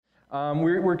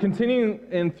We're continuing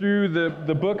in through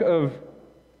the book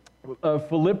of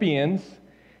Philippians,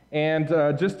 and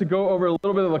just to go over a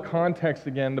little bit of the context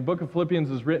again, the book of Philippians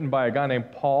is written by a guy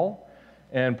named Paul,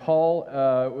 and Paul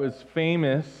was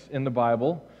famous in the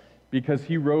Bible because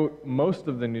he wrote most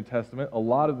of the New Testament, a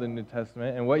lot of the New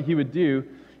Testament, and what he would do,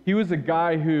 he was a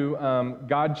guy who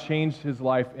God changed his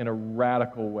life in a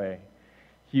radical way.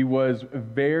 He was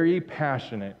very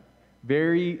passionate,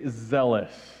 very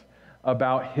zealous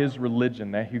about his religion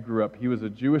that he grew up. He was a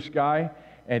Jewish guy,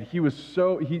 and he was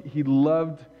he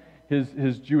loved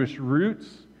his Jewish roots,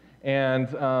 and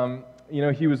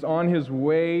he was on his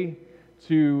way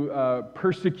to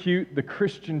persecute the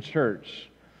Christian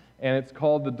church, and it's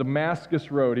called the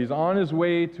Damascus Road. He's on his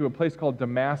way to a place called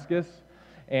Damascus,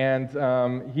 and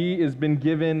he has been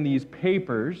given these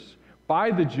papers by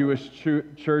the Jewish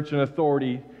church and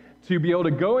authority to be able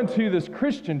to go into this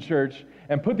Christian church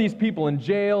and put these people in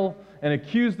jail and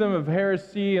accuse them of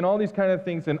heresy and all these kind of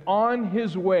things. And on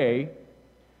his way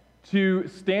to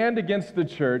stand against the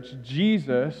church,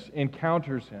 Jesus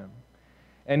encounters him.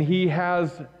 And he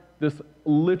has this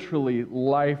literally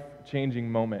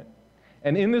life-changing moment.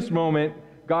 And in this moment,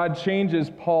 God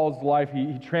changes Paul's life.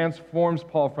 He transforms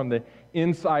Paul from the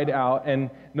inside out.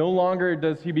 And no longer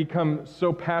does he become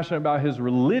so passionate about his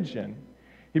religion.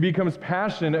 He becomes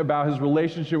passionate about his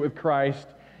relationship with Christ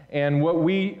and what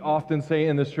we often say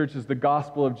in this church is the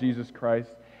gospel of Jesus Christ.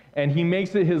 And he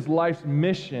makes it his life's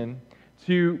mission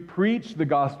to preach the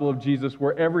gospel of Jesus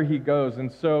wherever he goes.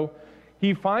 And so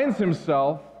he finds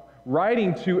himself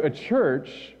writing to a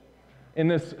church in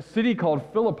this city called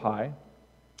Philippi.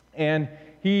 And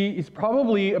he's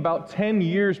probably about 10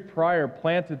 years prior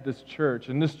planted this church.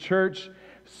 And this church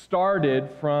started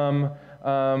from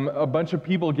a bunch of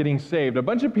people getting saved. A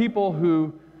bunch of people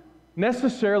who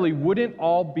necessarily wouldn't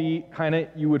all be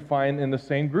you would find in the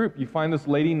same group. You find this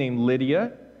lady named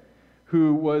Lydia,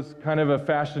 who was kind of a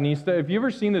fashionista. Have you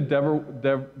ever seen The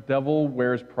Devil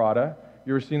Wears Prada?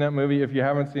 You ever seen that movie? If you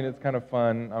haven't seen it, it's kind of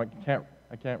fun.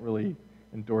 I can't really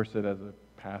endorse it as a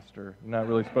pastor. I'm not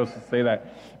really supposed to say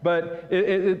that. But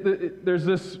there's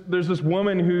this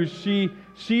woman who she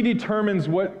determines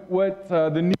what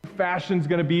the new fashion's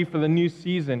going to be for the new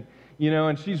season.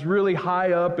 And she's really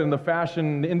high up in the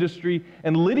fashion industry.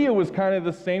 And Lydia was kind of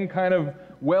the same kind of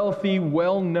wealthy,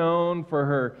 well-known for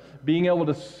her being able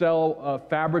to sell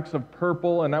fabrics of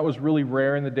purple, and that was really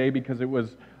rare in the day because it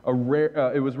was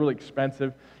really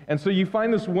expensive. And so you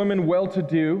find this woman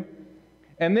well-to-do,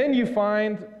 and then you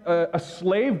find a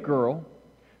slave girl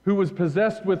who was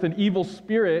possessed with an evil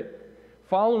spirit,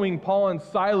 following Paul and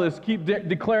Silas, keep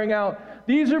declaring out,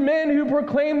 "These are men who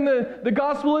proclaim the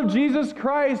gospel of Jesus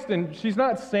Christ." And she's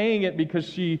not saying it because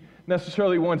she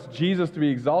necessarily wants Jesus to be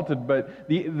exalted, but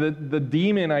the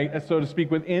demon, so to speak,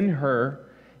 within her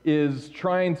is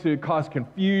trying to cause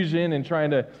confusion and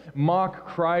trying to mock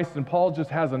Christ. And Paul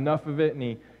just has enough of it, and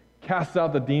he casts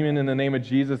out the demon in the name of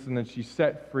Jesus, and then she's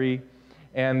set free.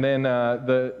 And then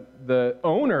the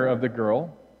owner of the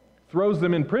girl throws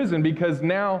them in prison because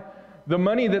now the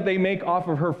money that they make off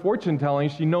of her fortune telling,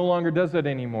 she no longer does that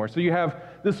anymore. So you have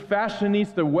this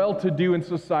fashionista, well-to-do in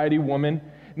society woman,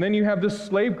 and then you have this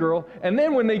slave girl, and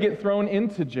then when they get thrown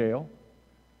into jail,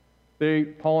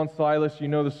 Paul and Silas, you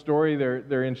know the story,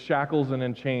 they're in shackles and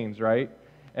in chains, right?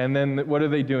 And then what are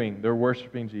they doing? They're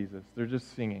worshiping Jesus. They're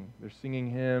just singing. They're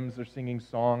singing hymns, they're singing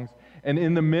songs, and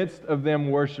in the midst of them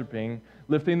worshiping,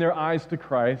 lifting their eyes to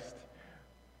Christ,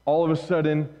 all of a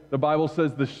sudden, the Bible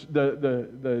says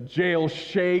the jail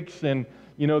shakes, and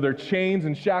their chains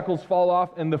and shackles fall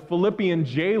off, and the Philippian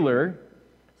jailer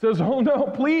says, "Oh no,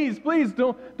 please,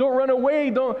 don't run away,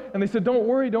 don't." And they said, don't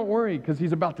worry, because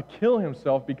he's about to kill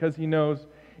himself because he knows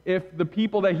if the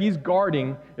people that he's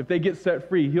guarding, if they get set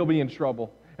free, he'll be in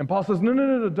trouble. And Paul says,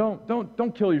 no,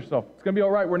 don't kill yourself. It's going to be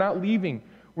all right. We're not leaving.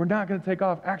 We're not going to take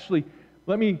off. Actually,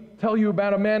 let me tell you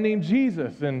about a man named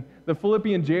Jesus. And the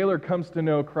Philippian jailer comes to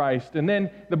know Christ. And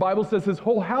then the Bible says his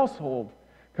whole household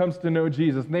comes to know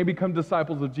Jesus. And they become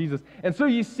disciples of Jesus. And so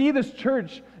you see this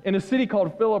church in a city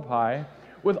called Philippi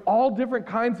with all different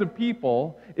kinds of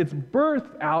people. It's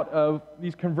birthed out of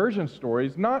these conversion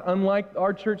stories, not unlike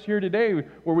our church here today,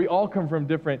 where we all come from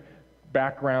different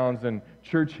backgrounds and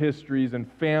church histories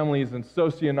and families and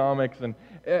socioeconomics and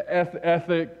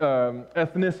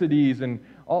ethnicities and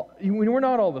all. We're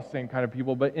not all the same kind of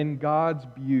people, but in God's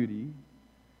beauty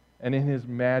and in His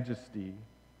majesty,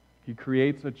 He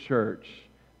creates a church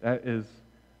that is,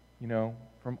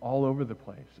 from all over the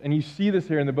place. And you see this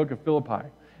here in the book of Philippi.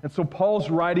 And so Paul's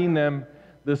writing them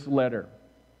this letter.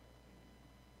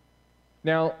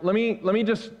 Now, let me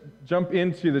just jump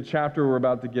into the chapter we're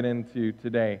about to get into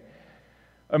today.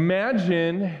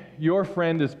 Imagine your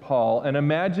friend is Paul, and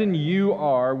imagine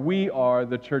we are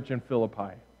the church in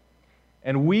Philippi.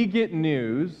 And we get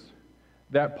news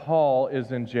that Paul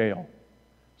is in jail.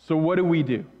 So what do?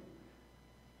 The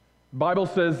Bible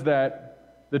says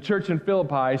that the church in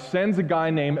Philippi sends a guy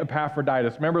named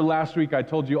Epaphroditus. Remember last week I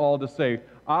told you all to say,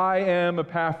 I am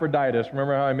Epaphroditus.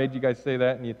 Remember how I made you guys say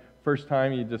that? And first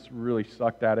time you just really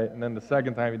sucked at it, and then the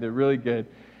second time you did really good.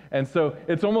 And so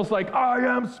it's almost like, I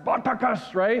am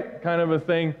Spartacus, right? Kind of a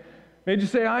thing. Made you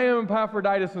say, I am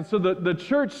Epaphroditus. And so the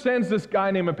church sends this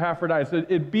guy named Epaphroditus.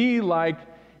 It'd be like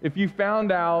if you found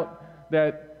out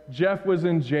that Jeff was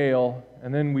in jail,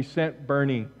 and then we sent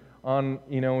Bernie on,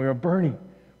 we were, Bernie,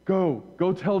 go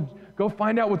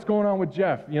find out what's going on with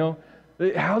Jeff,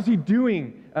 how's he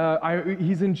doing?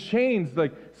 He's in chains.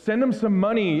 Like, send him some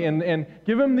money and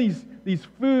give him these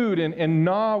food. And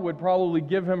Na would probably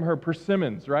give him her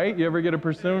persimmons, right? You ever get a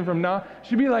persimmon from Na?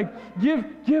 She'd be like,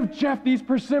 give Jeff these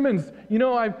persimmons.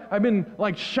 I've been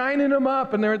like shining them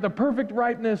up, and they're at the perfect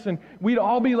ripeness. And we'd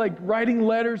all be like writing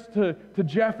letters to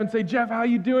Jeff and say, Jeff, how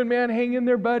you doing, man? Hang in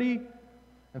there, buddy.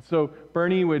 And so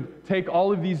Bernie would take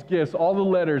all of these gifts, all the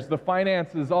letters, the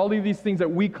finances, all of these things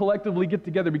that we collectively get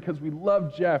together because we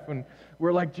love Jeff. And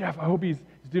we're like, Jeff, I hope he's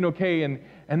doing okay. And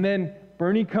then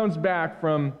Bernie comes back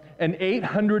from an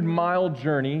 800-mile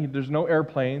journey. There's no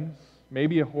airplanes,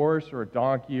 maybe a horse or a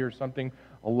donkey or something.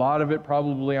 A lot of it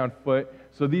probably on foot.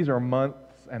 So these are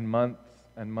months and months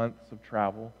and months of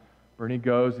travel. Bernie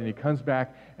goes and he comes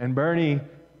back. And Bernie,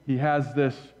 he has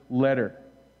this letter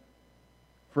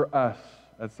for us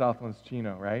at Southlands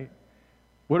Chino, right?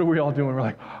 What are we all doing? We're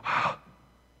like,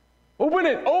 open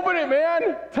it,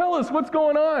 man. Tell us what's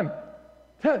going on.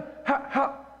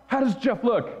 How does Jeff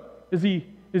look? Is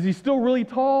he still really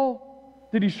tall?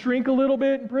 Did he shrink a little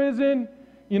bit in prison?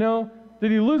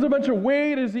 Did he lose a bunch of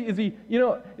weight? Is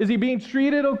he being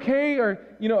treated okay? Or,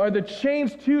 are the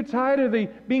chains too tight? Are they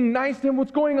being nice to him? What's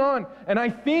going on? And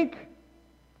I think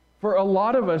for a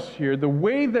lot of us here, the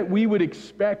way that we would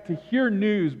expect to hear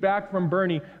news back from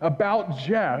Bernie about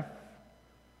Jeff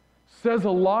says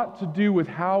a lot to do with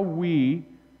how we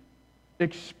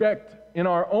expect in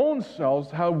our own selves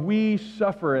how we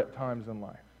suffer at times in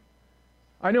life.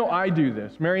 I know I do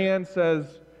this. Marianne says,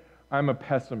 I'm a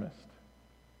pessimist.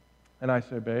 And I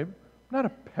say, babe, I'm not a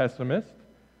pessimist.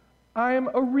 I'm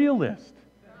a realist.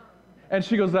 And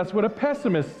she goes, that's what a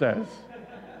pessimist says.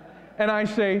 And I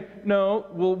say, no,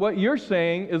 well, what you're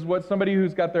saying is what somebody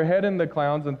who's got their head in the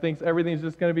clouds and thinks everything's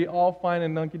just going to be all fine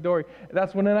and hunky-dory.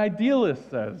 That's what an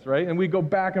idealist says, right? And we go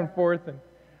back and forth, and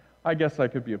I guess I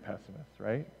could be a pessimist,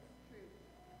 right?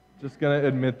 Just going to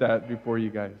admit that before you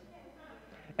guys.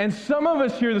 And some of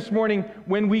us here this morning,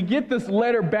 when we get this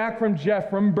letter back from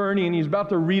Jeff, from Bernie, and he's about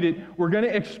to read it, we're going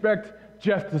to expect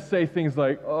Jeff to say things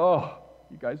like, oh,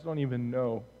 you guys don't even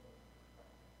know.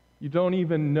 You don't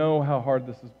even know how hard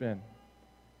this has been.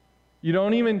 You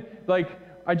don't even,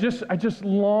 I just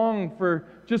long for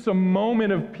just a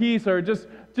moment of peace, or just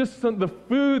the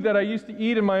food that I used to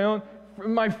eat in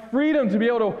my freedom to be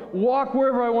able to walk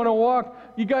wherever I want to walk.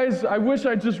 You guys, I wish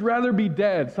I'd just rather be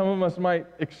dead. Some of us might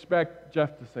expect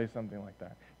Jeff to say something like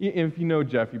that. If you know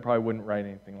Jeff, you probably wouldn't write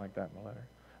anything like that in the letter.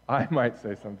 I might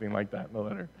say something like that in the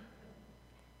letter.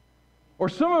 Or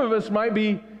some of us might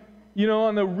be,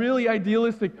 on the really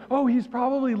idealistic, oh, he's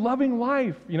probably loving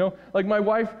life. Like my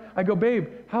wife, I go, babe,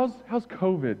 how's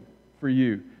COVID for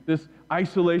you? This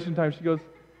isolation time. She goes,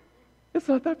 it's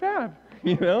not that bad,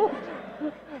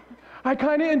 I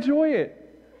kind of enjoy it.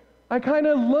 I kind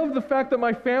of love the fact that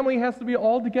my family has to be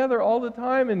all together all the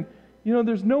time, and,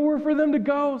 there's nowhere for them to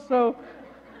go, so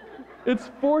it's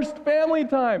forced family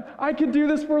time. I could do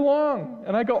this for long.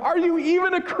 And I go, are you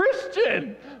even a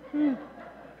Christian?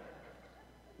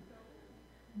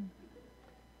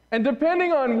 And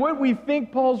depending on what we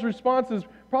think Paul's response is,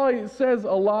 probably says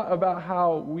a lot about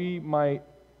how we might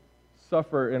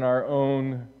suffer in our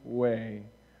own way,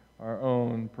 our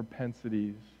own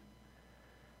propensities.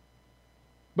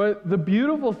 But the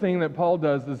beautiful thing that Paul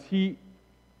does is he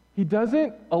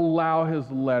doesn't allow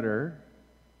his letter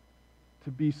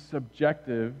to be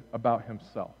subjective about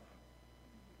himself.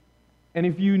 And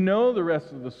if you know the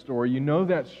rest of the story, you know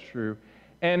that's true.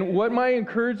 And what my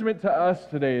encouragement to us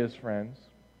today is, friends,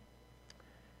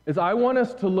 is I want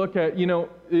us to look at,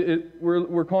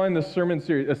 we're calling this sermon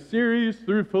series, a series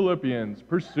through Philippians,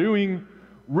 pursuing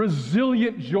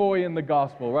resilient joy in the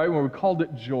gospel, right? When we called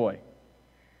it joy.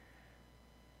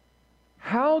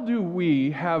 How do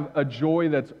we have a joy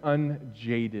that's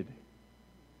unjaded?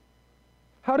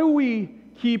 How do we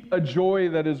keep a joy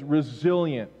that is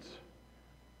resilient?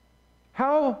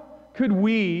 How could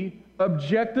we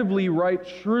objectively right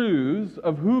truths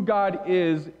of who God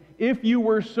is if you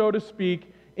were, so to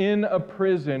speak, in a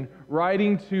prison,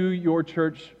 writing to your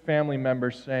church family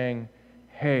members saying,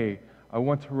 hey, I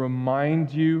want to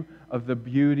remind you of the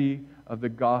beauty of the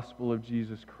gospel of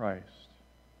Jesus Christ.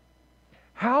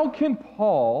 How can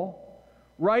Paul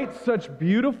write such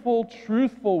beautiful,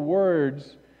 truthful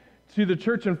words to the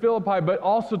church in Philippi, but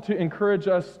also to encourage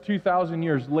us 2,000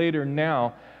 years later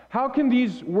now? How can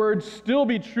these words still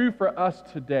be true for us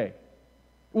today?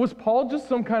 Was Paul just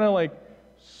some kind of like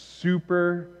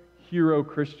superhero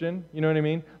Christian? You know what I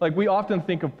mean? Like we often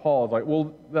think of Paul as like,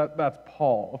 well, that's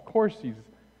Paul. Of course he's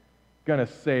going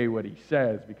to say what he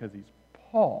says because he's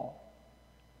Paul.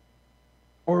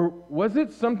 Or was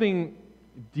it something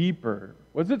deeper?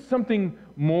 Was it something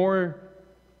more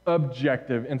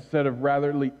objective instead of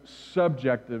rather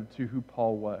subjective to who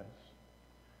Paul was?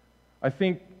 I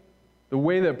think the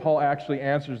way that Paul actually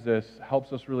answers this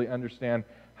helps us really understand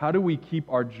how do we keep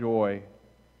our joy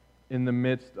in the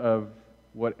midst of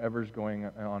whatever's going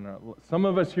on. Some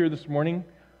of us here this morning,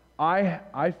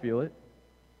 I feel it.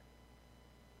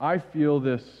 I feel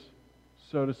this,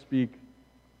 so to speak,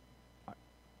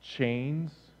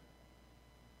 chains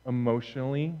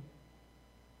emotionally.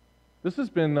 This has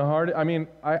been the hardest. I mean,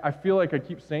 I feel like I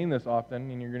keep saying this often,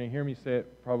 and you're going to hear me say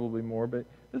it probably more, but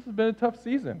this has been a tough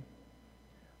season.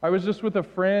 I was just with a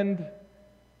friend,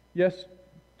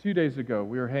 2 days ago.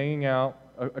 We were hanging out,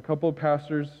 a couple of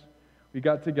pastors. We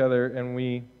got together, and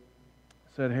we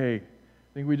said, hey,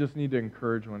 I think we just need to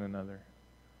encourage one another.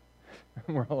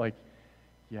 And we're all like,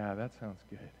 yeah, that sounds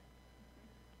good.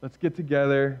 Let's get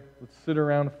together. Let's sit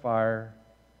around a fire.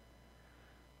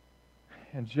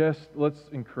 And just let's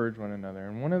encourage one another.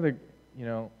 And one of the,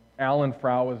 Alan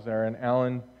Frau was there, and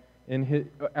Alan's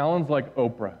like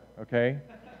Oprah, okay?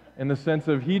 In the sense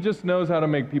of he just knows how to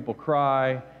make people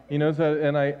cry. He knows how,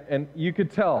 and you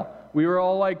could tell. We were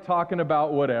all like talking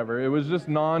about whatever. It was just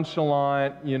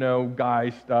nonchalant, guy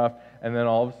stuff. And then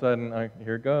all of a sudden,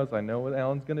 here it goes. I know what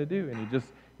Alan's going to do. And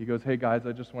he goes, hey guys,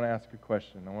 I just want to ask a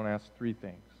question. I want to ask 3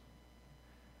 things.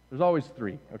 There's always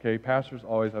 3, okay? Pastors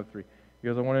always have 3. He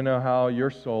goes, I want to know how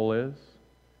your soul is.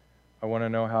 I want to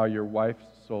know how your wife's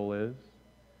soul is.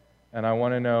 And I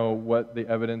want to know what the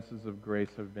evidences of grace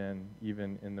have been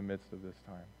even in the midst of this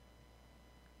time.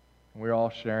 And we were all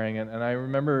sharing it. And I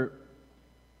remember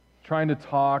trying to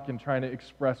talk and trying to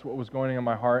express what was going on in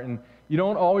my heart. And you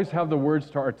don't always have the words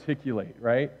to articulate,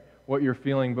 right, what you're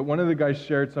feeling. But one of the guys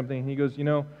shared something, and he goes,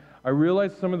 I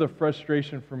realized some of the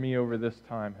frustration for me over this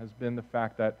time has been the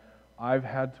fact that I've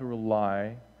had to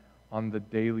rely on the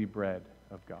daily bread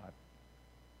of God.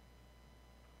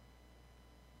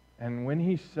 And when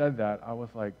he said that, I was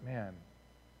like, man,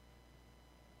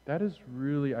 that is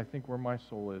really, I think, where my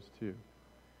soul is too.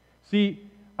 See,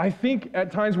 I think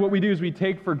at times what we do is we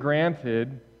take for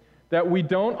granted that we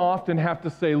don't often have to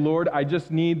say, Lord, I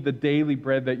just need the daily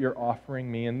bread that you're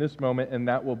offering me in this moment, and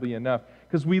that will be enough.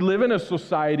 Because we live in a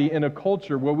society, in a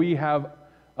culture where we have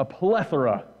a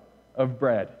plethora of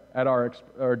bread at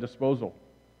our disposal.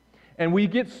 And we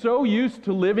get so used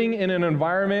to living in an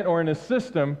environment or in a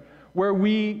system where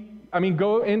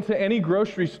go into any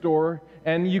grocery store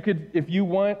and if you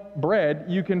want bread,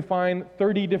 you can find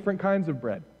 30 different kinds of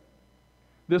bread.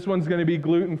 This one's going to be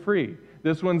gluten-free.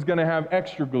 This one's going to have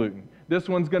extra gluten. This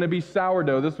one's going to be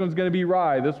sourdough. This one's going to be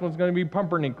rye. This one's going to be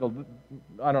pumpernickel.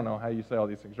 I don't know how you say all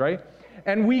these things, right?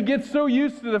 And we get so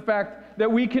used to the fact that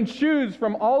we can choose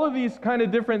from all of these kind of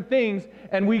different things,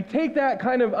 and we take that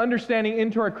kind of understanding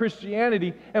into our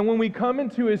Christianity, and when we come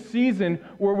into a season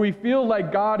where we feel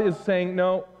like God is saying,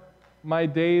 no, my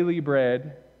daily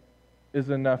bread is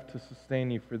enough to sustain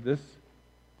you for this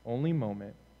only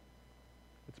moment.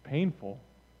 It's painful.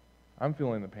 I'm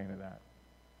feeling the pain of that.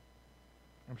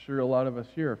 I'm sure a lot of us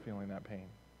here are feeling that pain.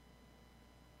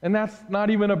 And that's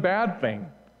not even a bad thing.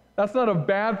 That's not a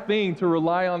bad thing to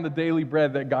rely on the daily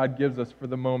bread that God gives us for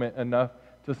the moment enough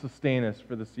to sustain us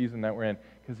for the season that we're in,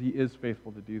 because He is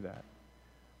faithful to do that.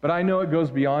 But I know it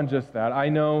goes beyond just that. I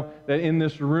know that in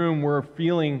this room we're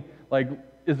feeling like,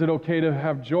 is it okay to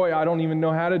have joy? I don't even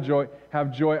know how to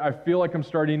have joy. I feel like I'm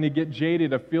starting to get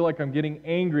jaded. I feel like I'm getting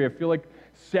angry. I feel like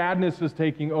sadness is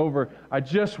taking over. I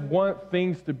just want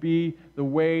things to be the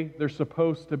way they're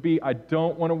supposed to be. I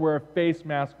don't want to wear a face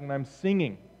mask when I'm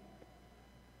singing.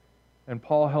 And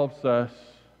Paul helps us,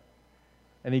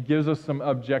 and he gives us some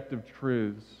objective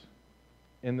truths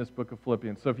in this book of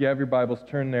Philippians. So if you have your Bibles,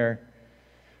 turn there.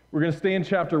 We're going to stay in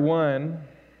chapter 1,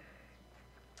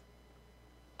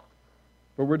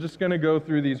 but we're just going to go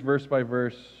through these verse by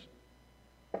verse.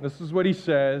 This is what he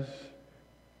says.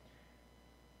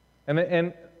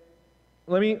 And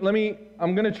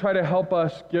I'm going to try to help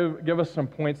us give us some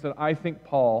points that I think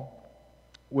Paul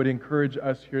would encourage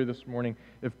us here this morning.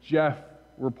 If Jeff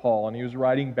were Paul and he was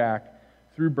writing back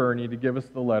through Bernie to give us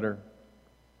the letter,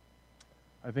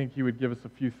 I think he would give us a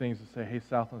few things to say. Hey,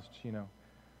 Southlands Chino,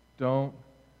 don't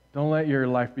let your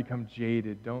life become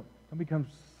jaded. Don't become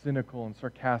cynical and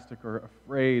sarcastic or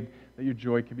afraid that your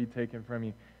joy can be taken from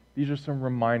you. These are some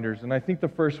reminders. And I think the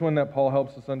first one that Paul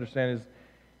helps us understand is,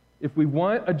 if we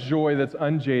want a joy that's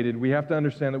unjaded, we have to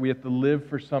understand that we have to live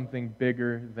for something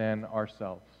bigger than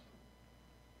ourselves.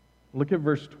 Look at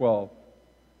verse 12.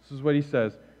 This is what he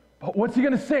says. But what's he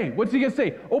going to say? What's he going to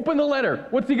say? Open the letter.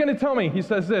 What's he going to tell me? He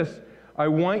says this: I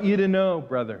want you to know,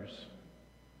 brothers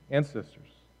and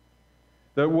sisters,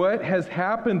 that what has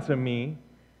happened to me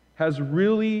has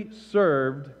really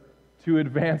served to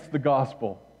advance the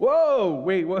gospel. Whoa,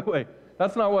 wait.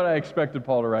 That's not what I expected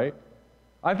Paul to write.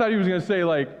 I thought he was going to say,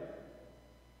 like,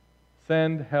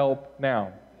 send help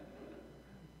now.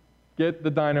 Get the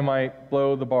dynamite,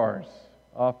 blow the bars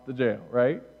off the jail,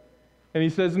 right? And he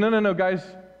says, no, guys,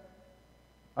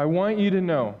 I want you to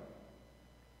know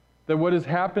that what has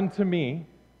happened to me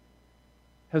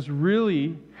has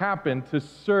really happened to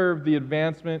serve the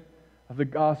advancement of the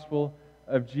gospel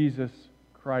of Jesus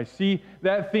Christ. See,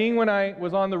 that thing when I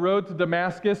was on the road to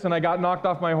Damascus and I got knocked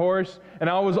off my horse and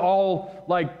I was all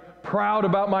like proud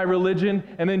about my religion,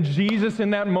 and then Jesus in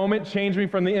that moment changed me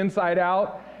from the inside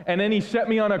out, and then he set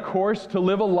me on a course to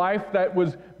live a life that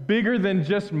was bigger than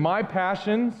just my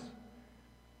passions.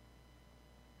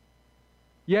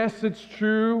 Yes, it's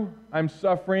true. I'm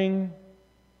suffering.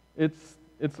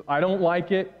 I don't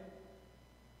like it.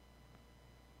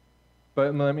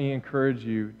 But let me encourage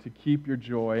you to keep your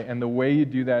joy, and the way you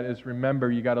do that is,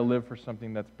 remember, you got to live for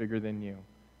something that's bigger than you.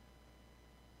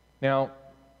 Now,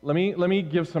 let me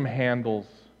give some handles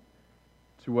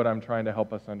to what I'm trying to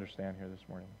help us understand here this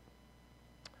morning.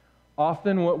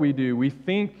 Often what we do, we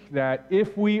think that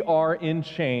if we are in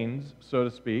chains, so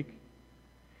to speak,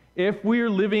 if we are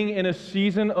living in a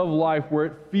season of life where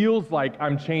it feels like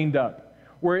I'm chained up,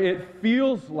 where it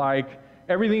feels like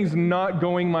everything's not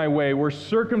going my way, where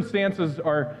circumstances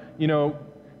are,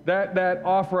 that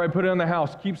offer I put on the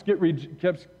house keeps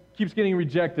getting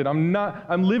rejected.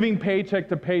 I'm living paycheck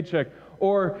to paycheck,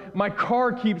 or my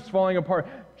car keeps falling apart.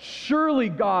 Surely,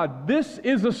 God, this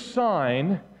is a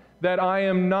sign that I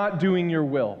am not doing your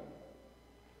will.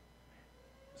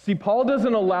 See, Paul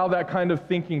doesn't allow that kind of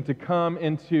thinking to come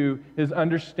into his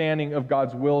understanding of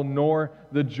God's will, nor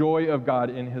the joy of God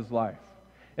in his life.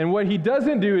 And what he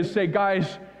doesn't do is say,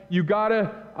 guys,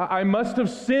 I must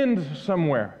have sinned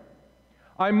somewhere.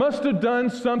 I must have done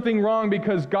something wrong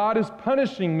because God is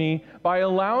punishing me by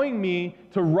allowing me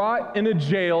to rot in a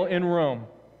jail in Rome.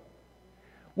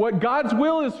 What God's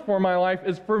will is for my life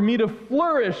is for me to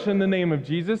flourish in the name of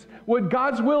Jesus. What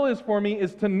God's will is for me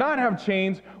is to not have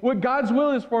chains. What God's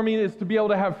will is for me is to be able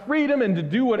to have freedom and to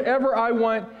do whatever I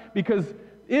want, because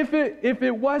if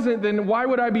it wasn't, then why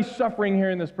would I be suffering here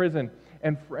in this prison?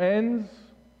 And friends,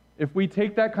 if we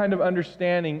take that kind of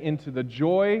understanding into the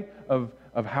joy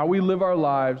of how we live our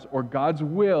lives, or God's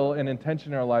will and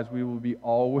intention in our lives, we will be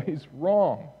always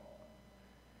wrong.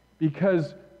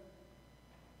 Because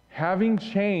having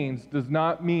chains does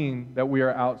not mean that we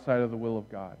are outside of the will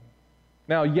of God.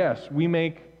 Now, yes, we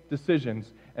make decisions,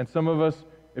 and some of us,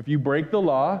 if you break the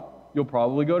law, you'll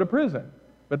probably go to prison.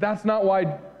 But that's not why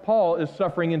Paul is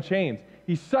suffering in chains.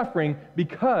 He's suffering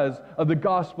because of the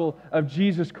gospel of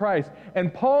Jesus Christ.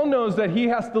 And Paul knows that he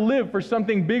has to live for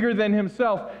something bigger than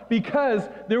himself, because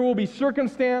there will be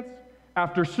circumstance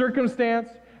after circumstance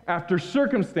after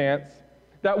circumstance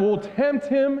that will tempt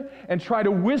him and try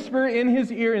to whisper in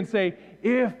his ear and say,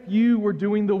 if you were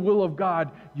doing the will of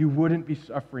God, you wouldn't be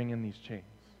suffering in these chains.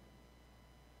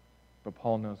 But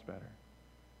Paul knows better.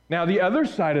 Now, the other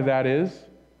side of that is,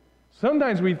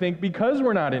 sometimes we think because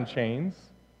we're not in chains,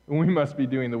 we must be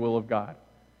doing the will of God.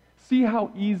 See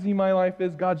how easy my life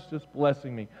is? God's just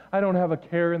blessing me. I don't have a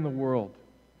care in the world.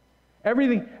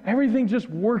 Everything just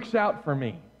works out for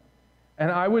me. And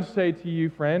I would say to you,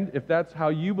 friend, if that's how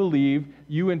you believe,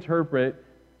 you interpret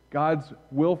God's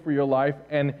will for your life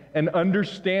and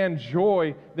understand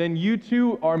joy, then you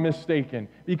too are mistaken.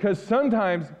 Because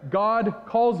sometimes God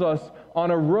calls us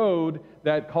on a road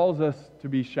that calls us to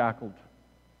be shackled.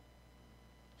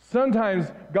 Sometimes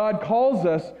God calls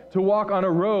us to walk on a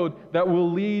road that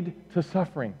will lead to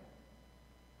suffering.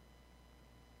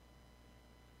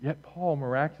 Yet Paul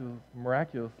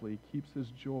miraculously keeps his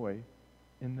joy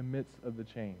in the midst of the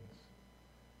chains.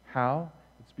 How?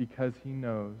 It's because he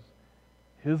knows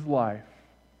his life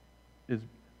is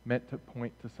meant to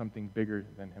point to something bigger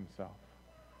than himself.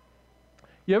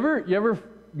 You ever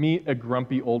meet a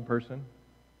grumpy old person?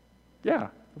 Yeah,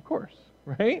 of course,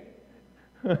 right?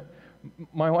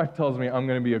 My wife tells me I'm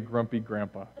going to be a grumpy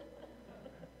grandpa.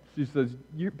 She says,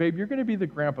 babe, you're going to be the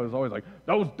grandpa who's always like,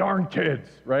 those darn kids,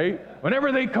 right?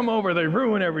 Whenever they come over, they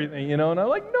ruin everything, you know? And I'm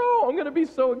like, no, I'm going to be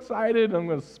so excited. I'm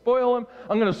going to spoil them.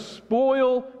 I'm going to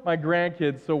spoil my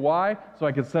grandkids. So why? So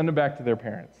I can send them back to their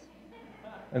parents.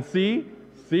 And see?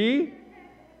 Going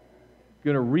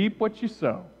to reap what you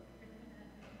sow.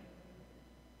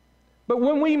 But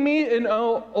when we meet an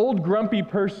old grumpy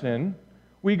person,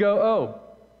 we go, oh,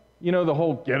 you know, the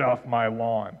whole get off my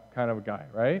lawn kind of a guy,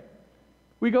 right?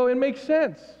 We go, it makes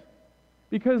sense,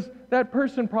 because that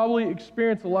person probably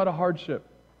experienced a lot of hardship.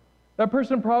 That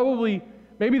person probably,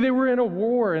 maybe they were in a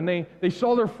war and they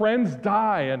saw their friends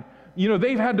die, and you know,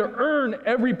 they've had to earn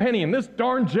every penny, and this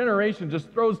darn generation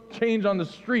just throws change on the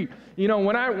street. You know,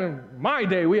 in my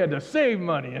day, we had to save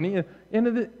money,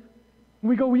 and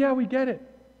we go, yeah, we get it.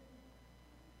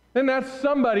 And that's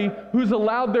somebody who's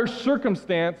allowed their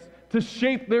circumstance to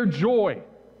shape their joy.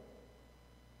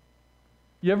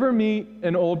 You ever meet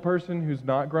an old person who's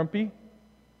not grumpy?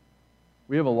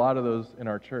 We have a lot of those in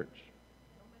our church.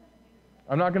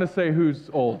 I'm not going to say who's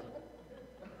old.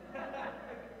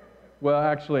 Well,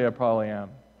 actually, I probably am.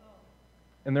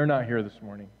 And they're not here this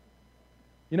morning.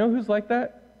 You know who's like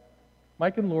that?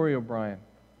 Mike and Lori O'Brien.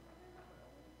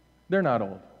 They're not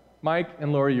old. Mike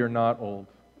and Lori, you're not old.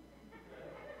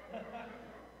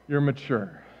 You're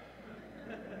mature.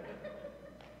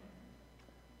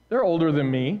 They're older than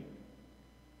me.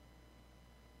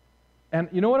 And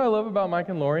you know what I love about Mike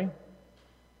and Lori?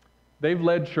 They've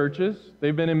led churches.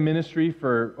 They've been in ministry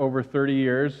for over 30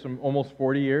 years, almost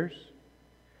 40 years.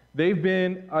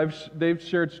 They've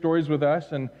shared stories with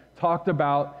us and talked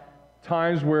about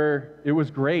times where it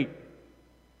was great.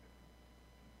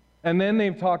 And then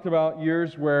they've talked about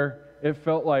years where it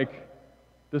felt like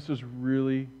this is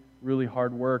really, really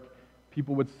hard work.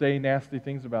 People would say nasty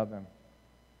things about them.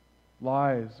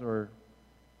 Lies or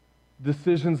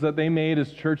decisions that they made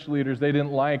as church leaders they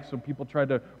didn't like, so people tried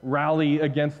to rally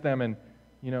against them. And,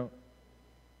 you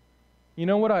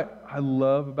know what I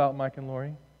love about Mike and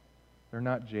Lori? They're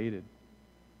not jaded.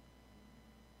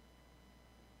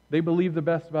 They believe the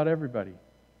best about everybody.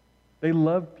 They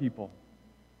love people.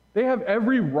 They have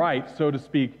every right, so to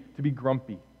speak, to be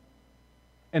grumpy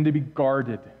and to be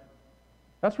guarded.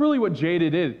 That's really what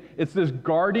jaded is. It's this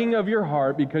guarding of your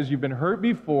heart because you've been hurt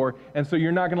before, and so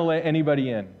you're not going to let anybody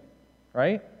in.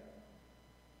 Right?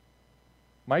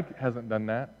 Mike hasn't done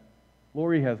that.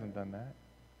 Lori hasn't done that.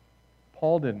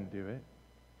 Paul didn't do it.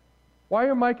 Why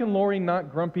are Mike and Lori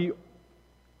not grumpy,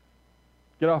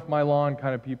 get off my lawn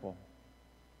kind of people?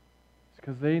 It's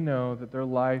because they know that their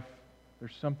life,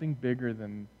 there's something bigger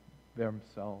than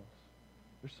themselves.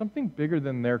 There's something bigger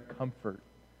than their comfort.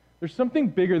 There's something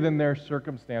bigger than their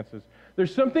circumstances.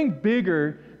 There's something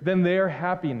bigger than their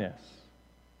happiness.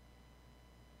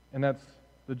 And that's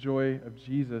the joy of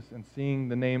Jesus and seeing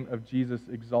the name of Jesus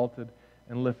exalted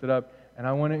and lifted up. And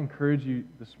I want to encourage you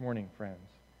this morning, friends.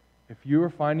 If you are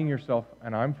finding yourself,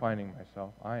 and I'm finding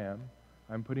myself,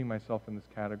 I'm putting myself in this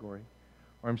category,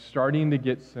 where I'm starting to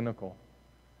get cynical,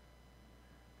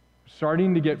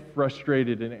 starting to get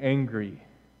frustrated and angry,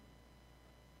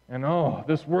 and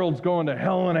this world's going to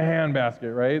hell in a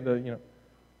handbasket, right?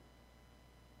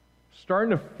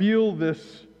 Starting to feel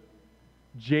this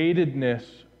jadedness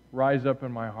rise up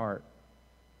in my heart.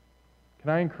 Can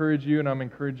I encourage you, and I'm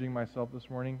encouraging myself this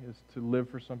morning, is to live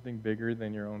for something bigger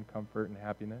than your own comfort and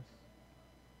happiness?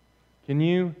 Can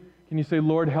you say,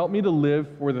 Lord, help me to live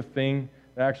for the thing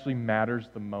that actually matters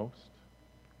the most?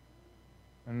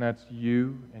 And that's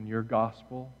you and your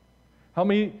gospel. Help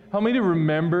me to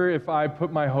remember, if I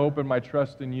put my hope and my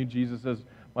trust in you, Jesus, as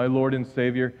my Lord and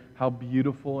Savior, how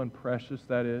beautiful and precious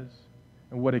that is,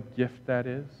 and what a gift that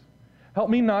is. Help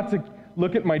me not to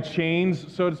look at my chains,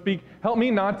 so to speak. Help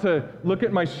me not to look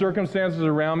at my circumstances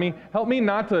around me. Help me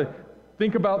not to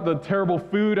think about the terrible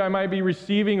food I might be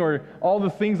receiving, or all the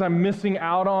things I'm missing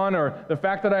out on, or the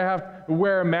fact that I have to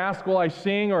wear a mask while I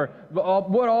sing, or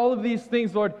all of these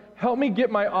things, Lord. Help me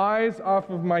get my eyes off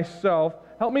of myself.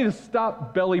 Help me to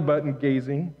stop belly button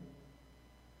gazing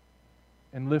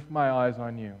and lift my eyes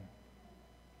on you.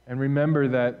 And remember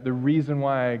that the reason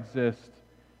why I exist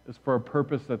is for a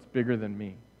purpose that's bigger than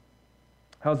me.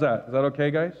 How's that? Is that okay,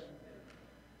 guys?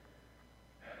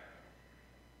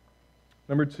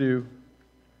 Number 2,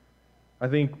 I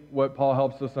think what Paul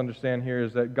helps us understand here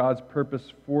is that God's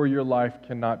purpose for your life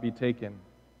cannot be taken.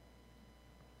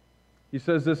 He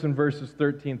says this in verses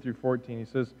 13 through 14. He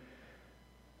says,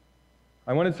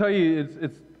 I want to tell you,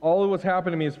 all of what's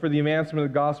happened to me is for the advancement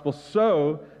of the gospel,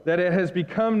 so that it has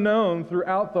become known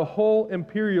throughout the whole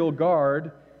imperial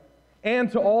guard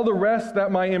and to all the rest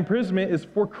that my imprisonment is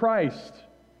for Christ.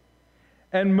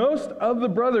 And most of the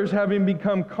brothers, having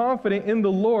become confident in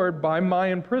the Lord by my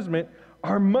imprisonment,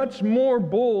 are much more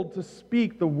bold to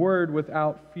speak the word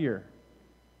without fear.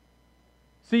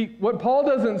 See, what Paul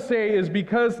doesn't say is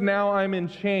because now I'm in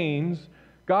chains,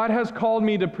 God has called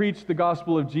me to preach the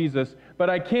gospel of Jesus, but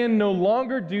I can no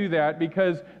longer do that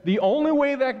because the only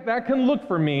way that can look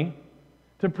for me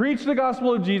to preach the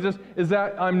gospel of Jesus is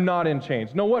that I'm not in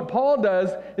chains. No, what Paul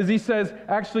does is he says,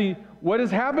 actually, what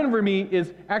has happened for me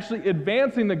is actually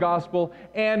advancing the gospel,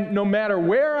 and no matter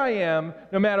where I am,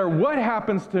 no matter what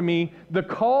happens to me, the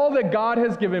call that God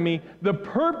has given me, the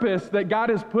purpose that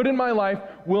God has put in my life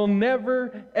will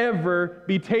never, ever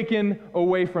be taken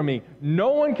away from me.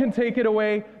 No one can take it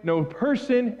away, no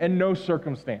person and no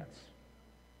circumstance.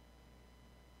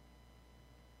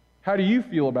 How do you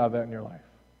feel about that in your life?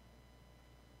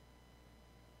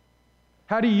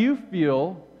 How do you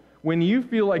feel when you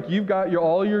feel like you've got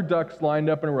all your ducks lined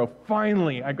up in a row?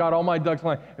 Finally, I got all my ducks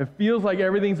lined. It feels like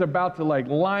everything's about to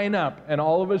line up, and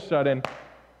all of a sudden,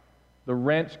 the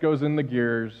wrench goes in the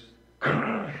gears,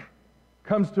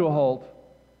 comes to a halt.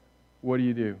 What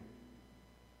do?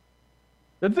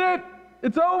 That's it.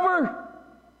 It's over.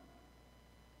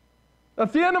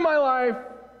 That's the end of my life.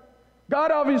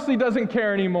 God obviously doesn't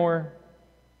care anymore.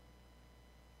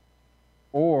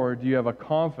 Or do you have a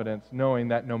confidence knowing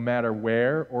that no matter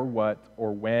where or what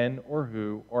or when or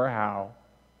who or how,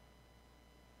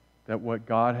 that what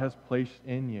God has placed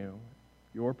in you,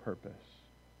 your purpose,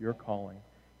 your calling,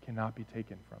 cannot be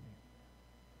taken from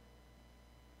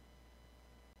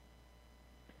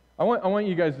you? I want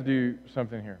you guys to do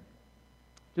something here.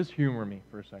 Just humor me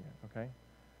for a second, okay?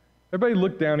 Everybody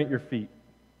look down at your feet,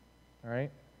 all right?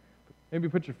 Maybe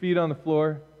put your feet on the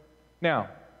floor. Now,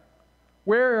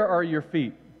 where are your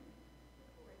feet?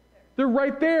 They're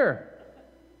right there.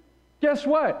 Guess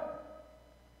what?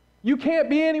 You can't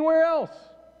be anywhere else.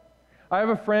 I have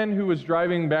a friend who was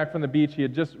driving back from the beach. He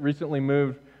had just recently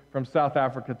moved from South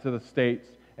Africa to the States,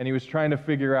 and he was trying to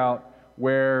figure out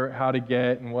how to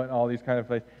get and what all these kind of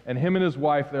places. And him and his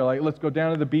wife, they're like, let's go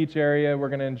down to the beach area. We're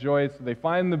going to enjoy it. So they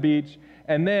find the beach,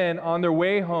 and then on their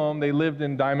way home, they lived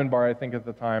in Diamond Bar, I think, at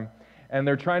the time, and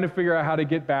they're trying to figure out how to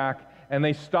get back. And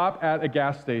they stop at a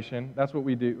gas station. That's what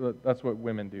we do. That's what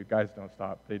women do. Guys don't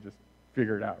stop. They just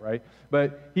figure it out, right?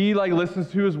 But he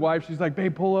listens to his wife. She's like,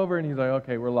 babe, pull over. And he's like,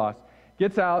 okay, we're lost.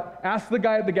 Gets out, asks the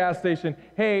guy at the gas station,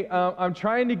 hey, I'm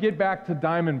trying to get back to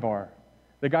Diamond Bar.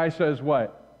 The guy says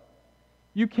what?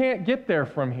 You can't get there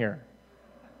from here.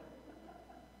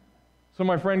 So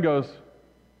my friend goes,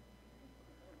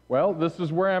 well, this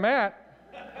is where I'm at.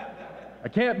 I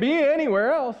can't be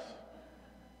anywhere else.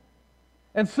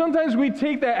 And sometimes we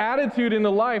take that attitude into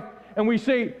life and we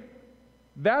say,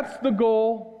 that's the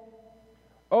goal,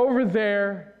 over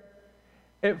there.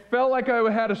 It felt like I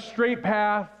had a straight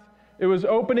path. It was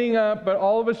opening up, but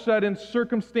all of a sudden,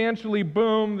 circumstantially,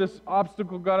 boom, this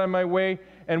obstacle got in my way,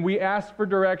 and we ask for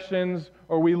directions,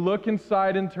 or we look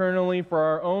inside internally for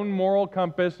our own moral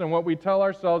compass, and what we tell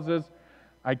ourselves is,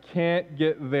 I can't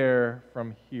get there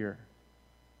from here.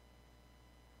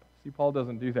 See, Paul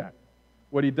doesn't do that.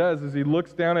 What he does is he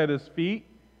looks down at his feet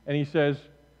and he says,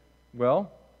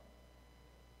 well,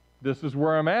 this is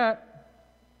where I'm at.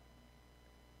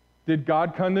 Did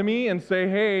God come to me and say,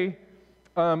 hey,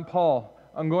 Paul,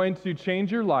 I'm going to change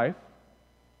your life.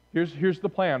 Here's the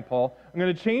plan, Paul. I'm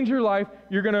going to change your life.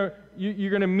 You're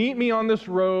going to meet me on this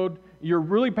road. You're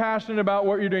really passionate about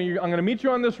what you're doing. I'm going to meet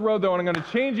you on this road, though, and I'm going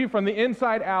to change you from the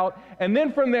inside out. And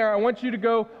then from there, I want you to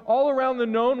go all around the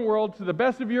known world to the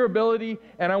best of your ability,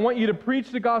 and I want you to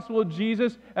preach the gospel of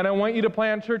Jesus, and I want you to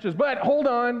plant churches. But hold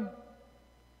on.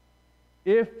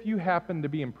 If you happen to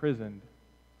be imprisoned,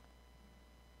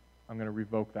 I'm going to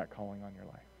revoke that calling on your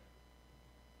life.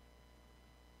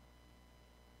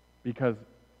 Because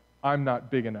I'm not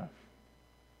big enough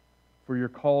for your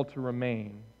call to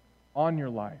remain on your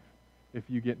life if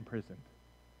you get imprisoned.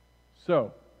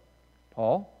 So,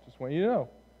 Paul, just want you to know,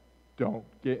 don't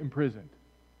get imprisoned.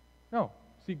 No.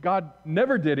 See, God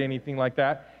never did anything like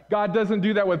that. God doesn't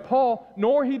do that with Paul,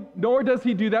 nor does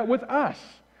he do that with us.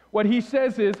 What he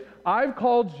says is, I've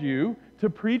called you to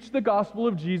preach the gospel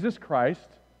of Jesus Christ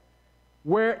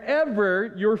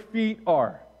wherever your feet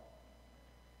are.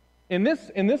 In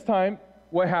this time,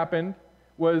 what happened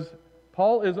was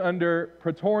Paul is under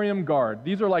Praetorian Guard.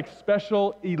 These are like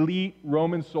special elite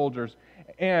Roman soldiers.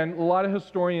 And a lot of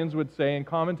historians would say, and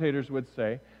commentators would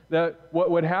say, that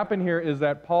what would happen here is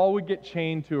that Paul would get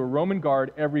chained to a Roman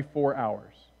guard every 4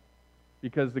 hours.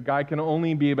 because the guy can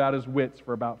only be about his wits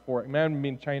for about 4. Imagine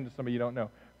being chained to somebody you don't know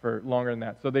for longer than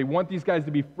that. So they want these guys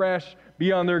to be fresh,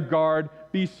 be on their guard,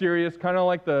 be serious, kind of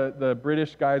like the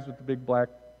British guys with the big black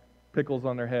pickles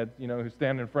on their heads, who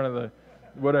stand in front of the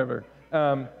whatever.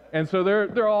 And so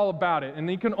they're all about it. And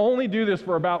you can only do this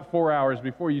for about 4 hours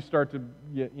before you start to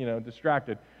get,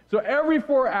 distracted. So every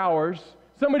 4 hours,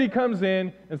 somebody comes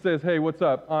in and says, hey, what's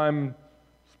up? I'm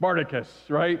Spartacus,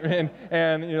 right?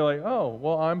 And you're like, oh,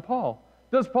 well, I'm Paul.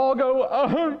 Does Paul go,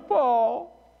 I'm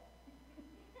Paul?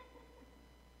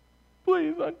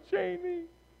 Please unchain me.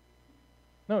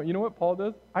 No, you know what Paul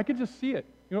does? I could just see it.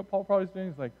 You know what Paul probably is doing?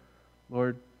 He's like,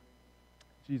 Lord,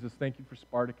 Jesus, thank you for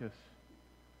Spartacus,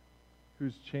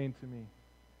 who's chained to me.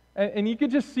 And you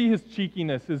could just see his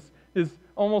cheekiness, his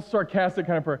almost sarcastic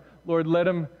kind of prayer. Lord, let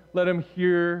him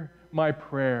hear my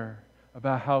prayer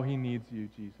about how he needs you,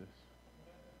 Jesus.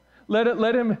 Let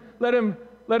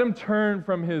him turn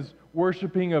from his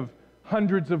worshiping of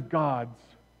hundreds of gods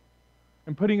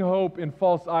and putting hope in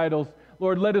false idols.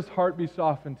 Lord, let his heart be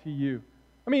softened to you.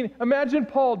 I mean, imagine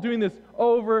Paul doing this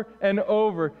over and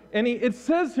over. And it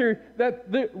says here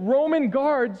that the Roman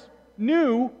guards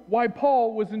knew why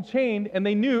Paul was enchained, and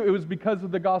they knew it was because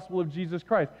of the gospel of Jesus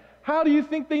Christ. How do you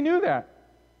think they knew that?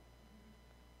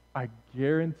 I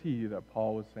guarantee you that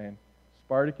Paul was saying,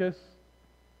 Spartacus,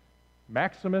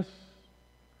 Maximus,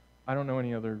 I don't know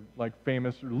any other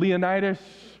famous, Leonidas,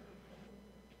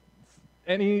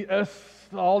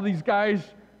 all these guys,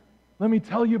 let me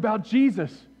tell you about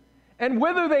Jesus. And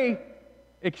whether they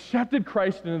accepted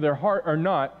Christ into their heart or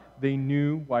not, they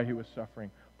knew why he was suffering.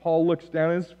 Paul looks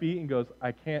down at his feet and goes,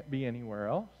 I can't be anywhere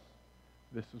else.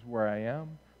 This is where I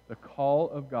am. The call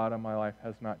of God on my life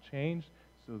has not changed,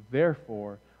 so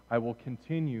therefore I will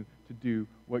continue to do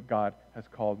what God has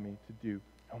called me to do,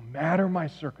 no matter my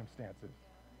circumstances.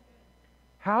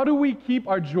 How do we keep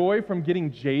our joy from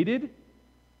getting jaded?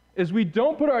 Is we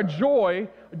don't put our joy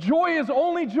is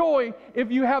only joy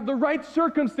if you have the right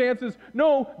circumstances.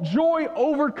 No, joy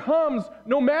overcomes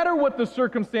no matter what the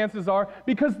circumstances are,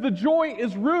 because the joy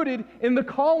is rooted in the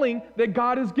calling that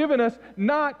God has given us,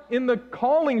 not in the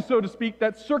calling, so to speak,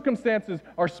 that circumstances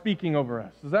are speaking over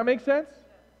us. Does that make sense?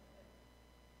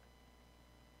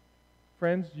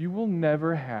 Friends, you will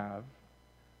never have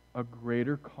a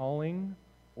greater calling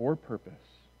or purpose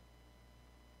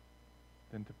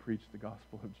than to preach the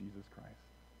gospel of Jesus Christ.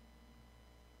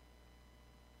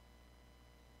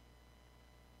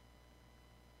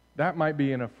 That might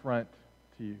be an affront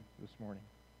to you this morning.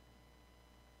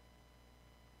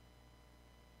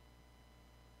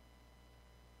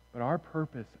 But our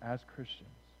purpose as Christians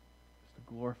is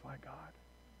to glorify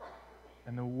God.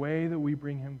 And the way that we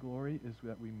bring him glory is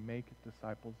that we make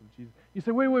disciples of Jesus. You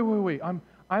say, wait.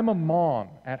 I'm a mom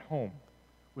at home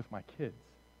with my kids.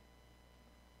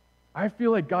 I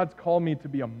feel like God's called me to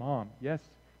be a mom. Yes,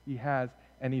 he has.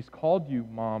 And he's called you,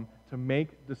 mom, to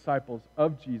make disciples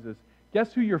of Jesus.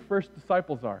 Guess who your first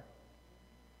disciples are?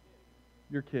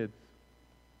 Your kids.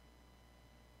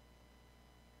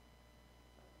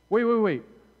 Wait.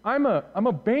 I'm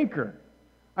a banker.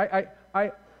 I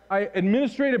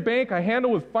administrate a bank. I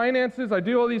handle with finances. I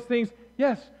do all these things.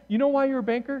 Yes, you know why you're a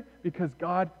banker? Because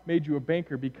God made you a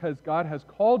banker. Because God has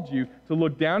called you to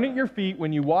look down at your feet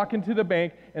when you walk into the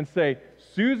bank and say,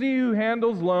 Susie who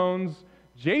handles loans,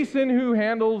 Jason who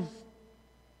handles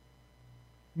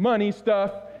money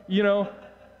stuff,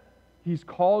 He's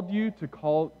called you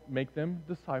to make them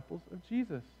disciples of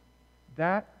Jesus.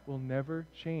 That will never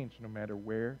change no matter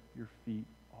where your feet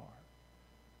are.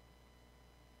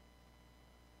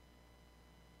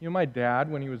 My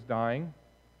dad, when he was dying,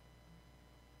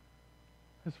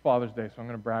 it's Father's Day, so I'm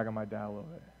going to brag on my dad a little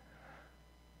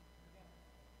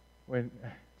bit.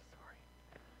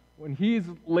 When he's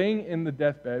laying in the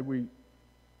deathbed, we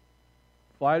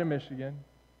fly to Michigan.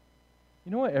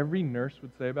 You know what every nurse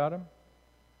would say about him?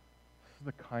 This is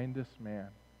the kindest man.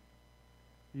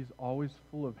 He's always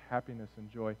full of happiness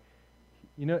and joy.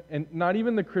 And not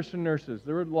even the Christian nurses.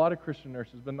 There were a lot of Christian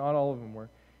nurses, but not all of them were.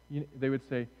 They would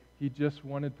say, he just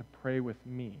wanted to pray with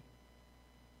me.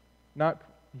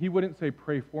 He wouldn't say,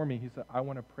 pray for me. He said, I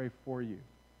want to pray for you.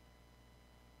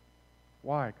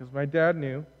 Why? Because my dad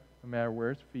knew, no matter where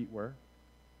his feet were,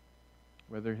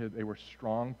 whether they were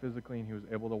strong physically and he was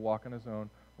able to walk on his own,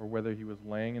 or whether he was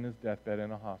laying in his deathbed in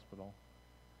a hospital,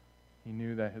 he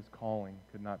knew that his calling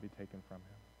could not be taken from him.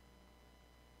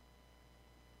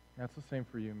 That's the same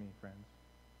for you and me, friends.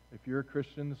 If you're a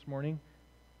Christian this morning,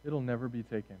 it'll never be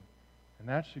taken. And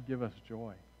that should give us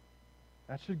joy.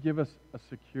 That should give us a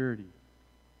security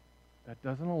that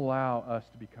doesn't allow us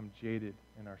to become jaded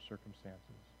in our circumstances.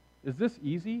 Is this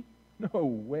easy? No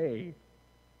way.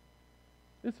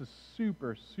 This is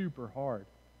super, super hard.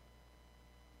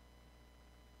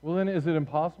 Well, then is it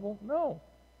impossible? No.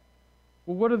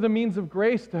 Well, what are the means of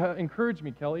grace to encourage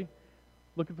me, Kelly?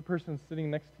 Look at the person sitting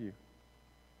next to you.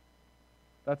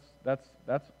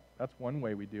 That's one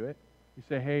way we do it. You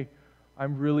say, hey,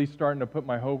 I'm really starting to put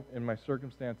my hope in my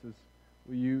circumstances.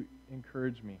 Will you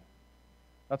encourage me?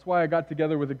 That's why I got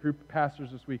together with a group of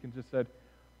pastors this week and just said,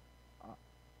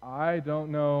 I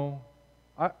don't know.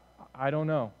 I don't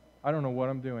know. I don't know what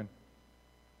I'm doing.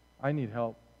 I need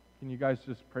help. Can you guys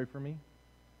just pray for me?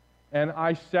 And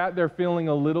I sat there feeling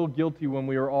a little guilty when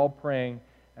we were all praying,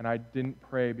 and I didn't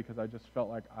pray because I just felt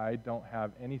like I don't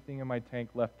have anything in my tank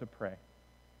left to pray.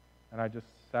 And I just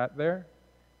sat there,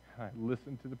 and I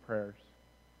listened to the prayers,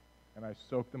 and I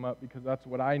soaked them up because that's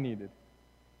what I needed.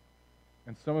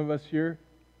 And some of us here,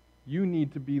 you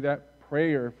need to be that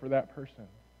prayer for that person,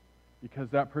 because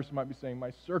that person might be saying,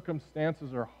 my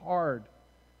circumstances are hard.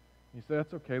 And you say,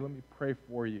 that's okay, let me pray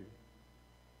for you.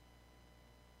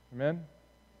 Amen?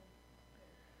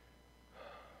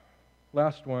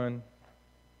 Last one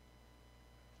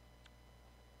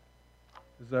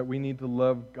is that we need to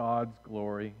love God's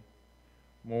glory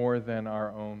more than our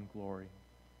own glory.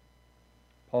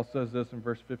 Paul says this in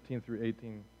verse 15 through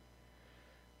 18.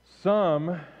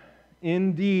 Some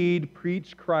indeed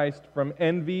preach Christ from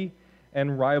envy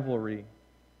and rivalry,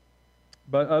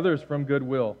 but others from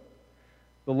goodwill.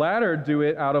 The latter do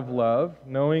it out of love,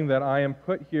 knowing that I am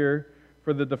put here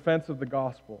for the defense of the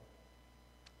gospel.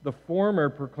 The former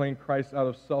proclaimed Christ out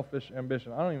of selfish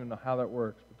ambition. I don't even know how that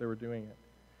works, but they were doing it.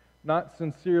 Not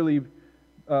sincerely,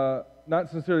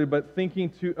 but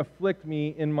thinking to afflict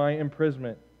me in my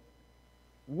imprisonment.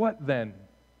 What then?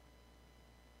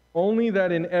 Only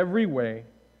that in every way,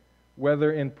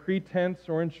 whether in pretense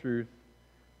or in truth,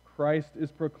 Christ is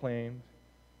proclaimed,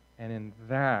 and in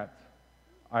that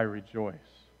I rejoice.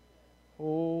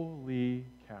 Holy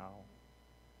cow.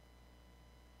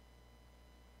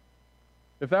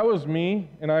 If that was me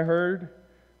and I heard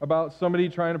about somebody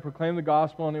trying to proclaim the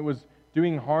gospel and it was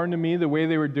doing harm to me the way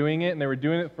they were doing it and they were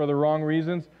doing it for the wrong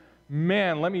reasons,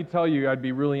 man, let me tell you, I'd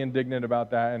be really indignant about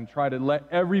that and try to let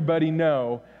everybody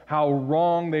know how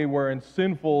wrong they were and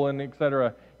sinful and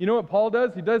etc. You know what Paul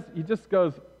does? He just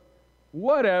goes,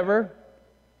 whatever,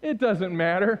 it doesn't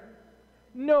matter,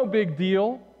 no big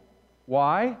deal.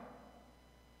 Why?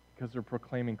 Because they're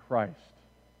proclaiming Christ.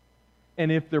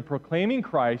 And if they're proclaiming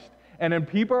Christ, and then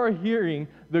people are hearing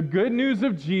the good news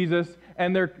of Jesus,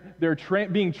 and they're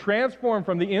being transformed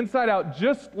from the inside out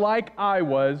just like I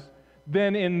was,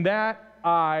 then in that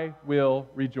I will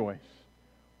rejoice.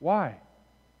 Why?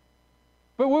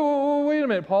 But wait a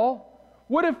minute, Paul.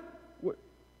 What if,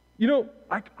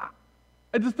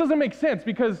 it just doesn't make sense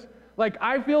because,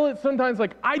 I feel it sometimes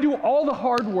like I do all the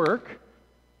hard work,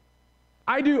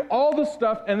 I do all the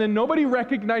stuff, and then nobody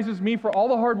recognizes me for all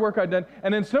the hard work I've done,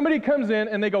 and then somebody comes in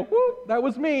and they go, whoop, that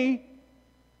was me.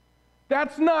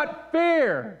 That's not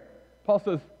fair. Paul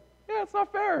says, yeah, it's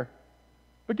not fair.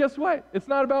 But guess what? It's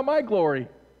not about my glory.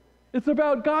 It's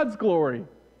about God's glory.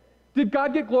 Did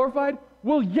God get glorified?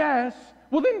 Well, yes.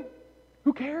 Well, then,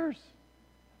 who cares?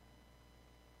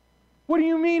 What do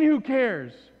you mean, who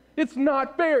cares? It's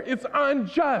not fair. It's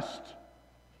unjust.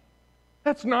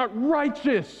 That's not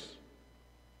righteous.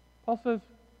 Paul says,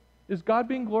 is God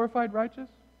being glorified righteous?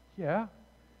 Yeah.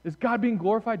 Is God being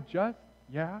glorified just?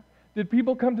 Yeah. Did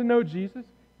people come to know Jesus?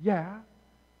 Yeah.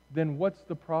 Then what's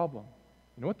the problem?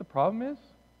 You know what the problem is?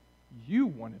 You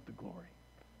wanted the glory.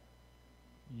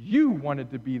 You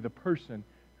wanted to be the person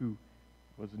who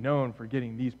was known for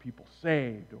getting these people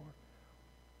saved or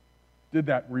did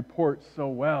that report so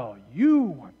well. You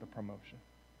want the promotion.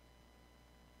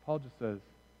 Paul just says,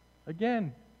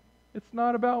 again, it's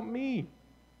not about me.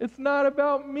 It's not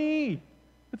about me.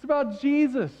 It's about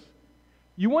Jesus.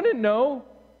 You want to know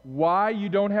why you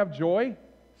don't have joy?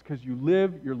 It's because you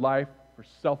live your life for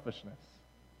selfishness.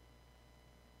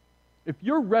 If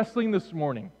you're wrestling this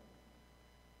morning,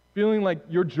 feeling like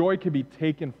your joy could be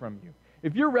taken from you,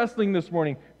 if you're wrestling this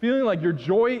morning, feeling like your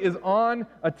joy is on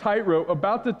a tightrope,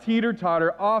 about to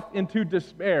teeter-totter off into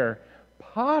despair,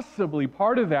 possibly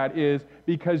part of that is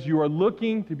because you are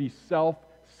looking to be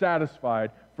self-satisfied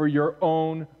for your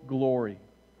own glory.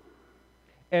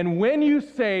 And when you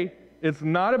say, it's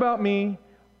not about me,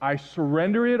 I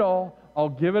surrender it all, I'll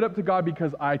give it up to God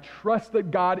because I trust that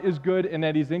God is good and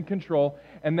that He's in control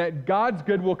and that God's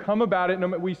good will come about it.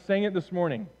 We sang it this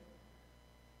morning.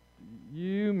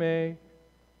 You make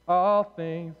all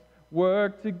things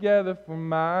work together for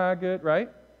my good, right?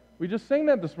 We just sang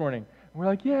that this morning. And we're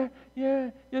like, yes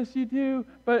you do,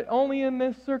 but only in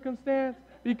this circumstance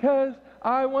because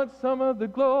I want some of the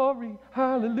glory.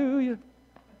 Hallelujah.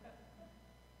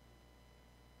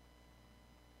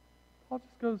 Paul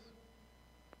just goes,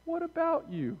 what about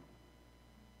you?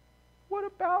 What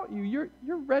about you?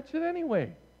 You're wretched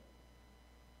anyway.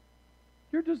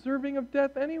 You're deserving of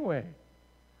death anyway.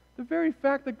 The very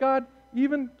fact that God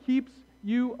even keeps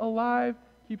you alive,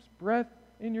 keeps breath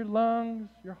in your lungs,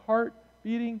 your heart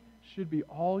beating, should be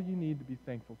all you need to be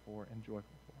thankful for and joyful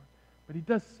for. But he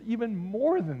does even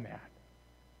more than that.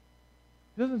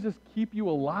 He doesn't just keep you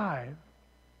alive,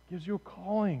 he gives you a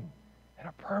calling and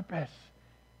a purpose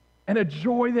and a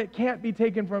joy that can't be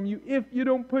taken from you if you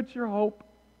don't put your hope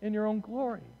in your own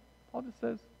glory. Paul just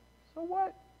says, so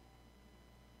what?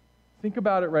 Think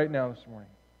about it right now this morning.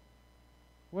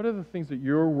 What are the things that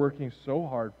you're working so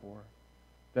hard for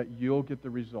that you'll get the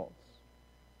results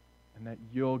and that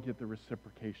you'll get the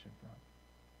reciprocation from?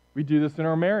 We do this in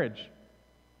our marriage.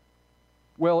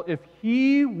 Well, if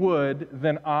he would,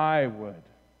 then I would.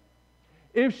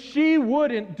 If she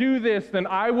wouldn't do this, then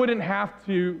I wouldn't have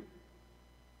to.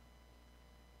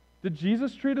 Did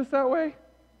Jesus treat us that way?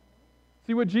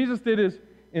 See, what Jesus did is,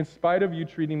 in spite of you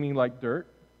treating me like dirt,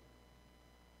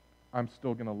 I'm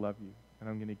still going to love you, and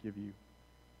I'm going to give you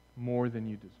more than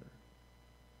you deserve.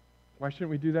 Why shouldn't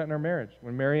we do that in our marriage?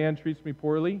 When Marianne treats me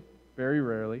poorly, very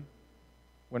rarely.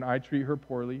 When I treat her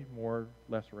poorly, more,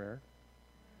 less rare.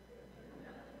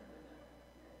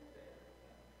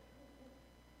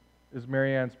 Is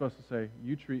Marianne supposed to say,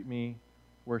 you treat me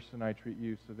worse than I treat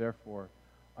you, so therefore,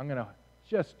 I'm going to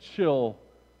just chill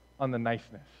on the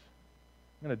niceness.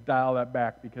 I'm going to dial that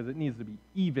back because it needs to be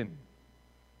even.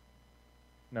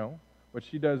 No. What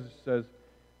she does is says,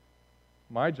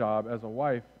 my job as a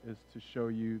wife is to show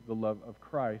you the love of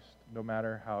Christ no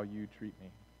matter how you treat me.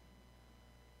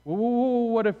 Well,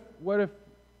 what if,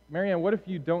 Marianne, what if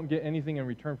you don't get anything in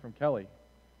return from Kelly?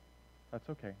 That's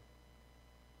okay.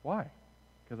 Why?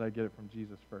 Because I get it from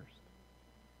Jesus first.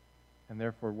 And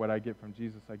therefore, what I get from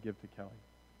Jesus, I give to Kelly.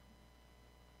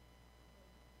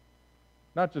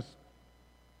 Not just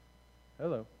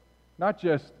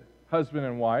husband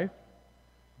and wife,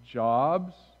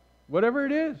 jobs, whatever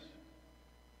it is.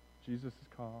 Jesus is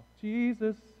calling.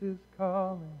 Jesus is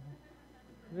calling.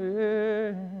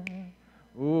 Yeah.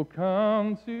 Oh,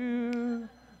 come to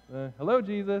the... Hello,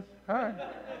 Jesus. Hi.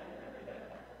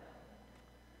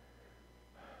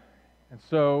 And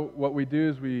so what we do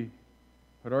is we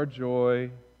put our joy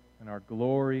and our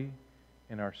glory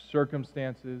in our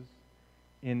circumstances,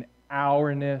 in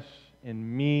ourness,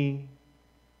 in me.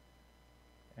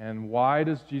 And why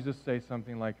does Jesus say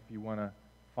something like, if you want to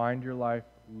find your life,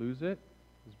 lose it?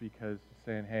 Is because he's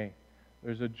saying, hey,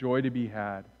 there's a joy to be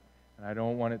had, and I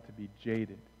don't want it to be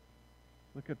jaded.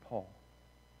 Look at Paul.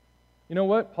 You know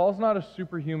what? Paul's not a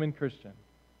superhuman Christian.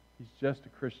 He's just a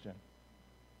Christian.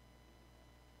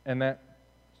 And that's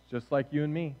just like you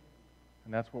and me.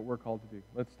 And that's what we're called to do.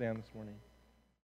 Let's stand this morning.